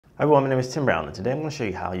Hi everyone, my name is Tim Brown, and today I'm going to show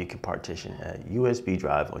you how you can partition a USB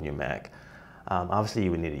drive on your Mac. Obviously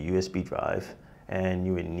you would need a USB drive, and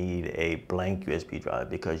you would need a blank USB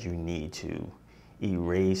drive because you need to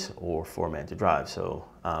erase or format the drive. So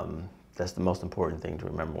that's the most important thing to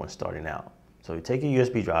remember when starting out. So you take a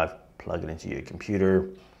USB drive, plug it into your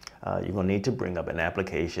computer. You're going to need to bring up an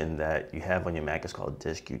application that you have on your Mac. It's called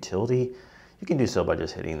Disk Utility. You can do so by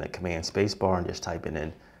just hitting the Command spacebar and just typing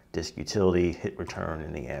in Disk Utility, hit return,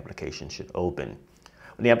 and the application should open.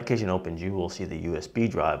 When the application opens, you will see the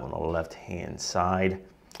USB drive on the left-hand side.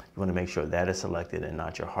 You want to make sure that is selected and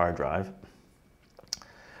not your hard drive.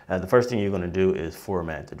 The first thing you're going to do is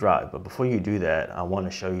format the drive. But before you do that, I want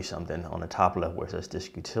to show you something on the top left where it says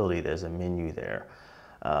Disk Utility. There's a menu there.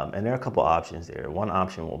 And there are a couple options there. One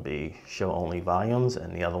option will be show only volumes,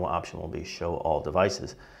 and the other one option will be show all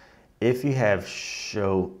devices. If you have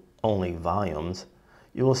show only volumes,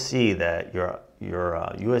 you will see that your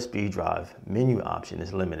USB drive menu option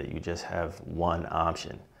is limited. You just have one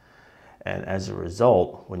option. And as a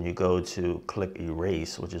result, when you go to click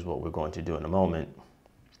erase, which is what we're going to do in a moment,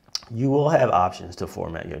 you will have options to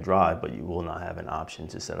format your drive, but you will not have an option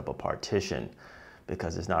to set up a partition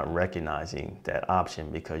because it's not recognizing that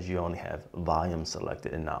option because you only have volume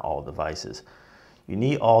selected and not all devices. You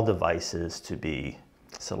need all devices to be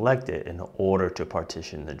selected in order to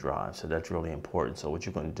partition the drive. So that's really important. So what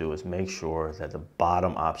you're going to do is make sure that the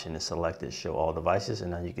bottom option is selected, show all devices,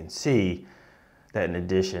 and now you can see that in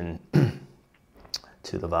addition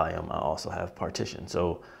to the volume, I also have partition.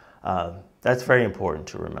 So that's very important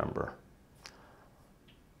to remember.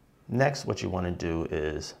 Next, what you want to do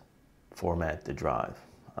is format the drive.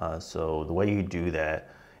 So the way you do that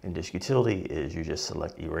in Disk Utility is you just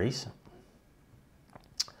select erase.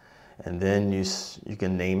 And then you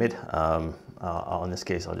can name it. In this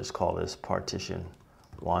case, I'll just call this Partition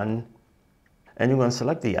 1. And you're going to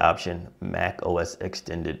select the option Mac OS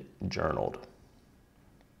Extended Journaled.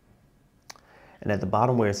 And at the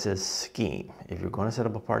bottom where it says Scheme, if you're going to set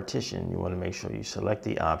up a partition, you want to make sure you select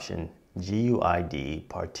the option GUID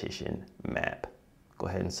Partition Map. Go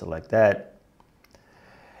ahead and select that.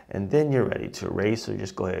 And then you're ready to erase, so you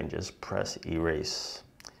just go ahead and just press erase.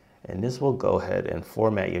 And this will go ahead and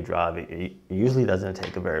format your drive. It usually doesn't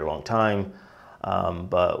take a very long time,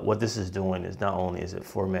 but what this is doing is not only is it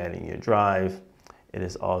formatting your drive, it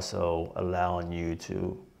is also allowing you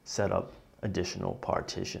to set up additional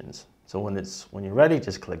partitions. So when you're ready,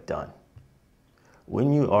 just click done.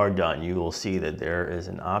 When you are done, you will see that there is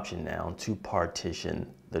an option now to partition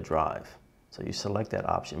the drive. So you select that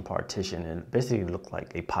option, partition, and it basically looks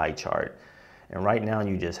like a pie chart. And right now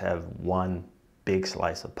you just have one big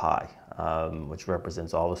slice of pie, which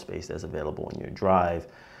represents all the space that's available in your drive.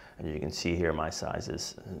 And you can see here my size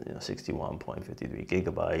is 61.53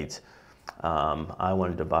 gigabytes. I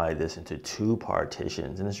want to divide this into two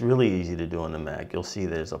partitions, and it's really easy to do on the Mac. You'll see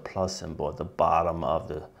there's a plus symbol at the bottom of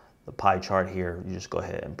the pie chart here. You just go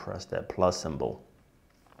ahead and press that plus symbol.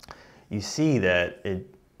 You see that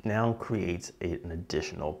it now creates an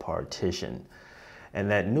additional partition. And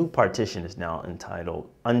that new partition is now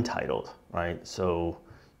untitled, right? So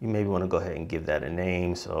you maybe want to go ahead and give that a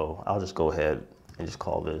name. So I'll just go ahead and just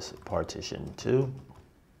call this Partition 2.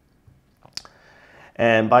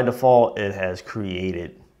 And by default, it has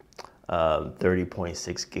created 30.6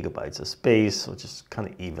 gigabytes of space, which is kind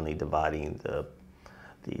of evenly dividing the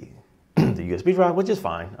USB drive, which is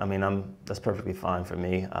fine. I mean, that's perfectly fine for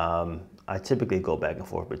me. I typically go back and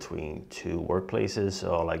forth between two workplaces,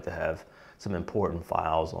 so I like to have some important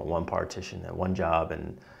files on one partition at one job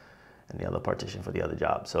and the other partition for the other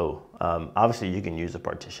job. So obviously you can use a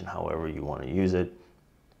partition however you want to use it.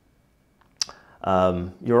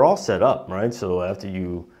 You're all set up, right? So after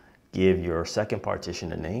you give your second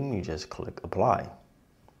partition a name, you just click apply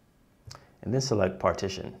and then select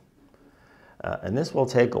partition. And this will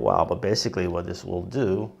take a while, but basically what this will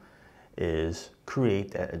do is create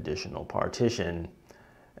that additional partition.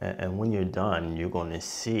 And when you're done, you're going to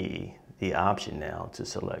see the option now to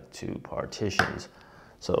select two partitions.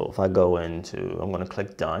 So if I go into, I'm going to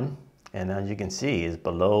click done, and as you can see is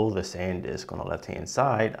below the SanDisk on the left hand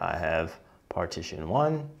side, I have partition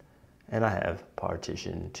 1 and I have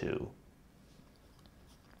partition 2.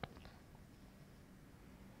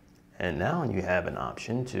 And now you have an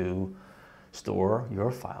option to store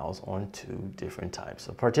your files on two different types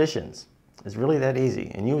of partitions. It's really that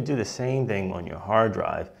easy, and you would do the same thing on your hard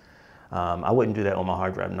drive. I wouldn't do that on my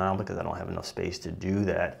hard drive now because I don't have enough space to do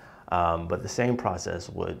that, but the same process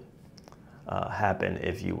would happen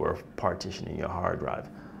if you were partitioning your hard drive.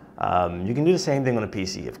 You can do the same thing on a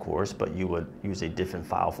PC, of course, but you would use a different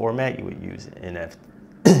file format. You would use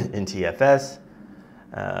NTFS,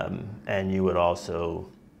 and you would also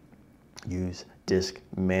use disk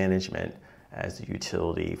management as the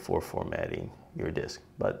utility for formatting your disk,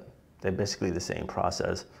 but they're basically the same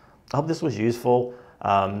process. I hope this was useful.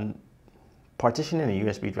 Partitioning a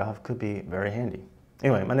USB drive could be very handy.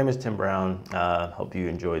 Anyway, my name is Tim Brown. Hope you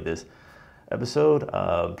enjoyed this episode.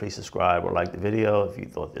 Please subscribe or like the video if you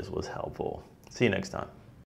thought this was helpful. See you next time.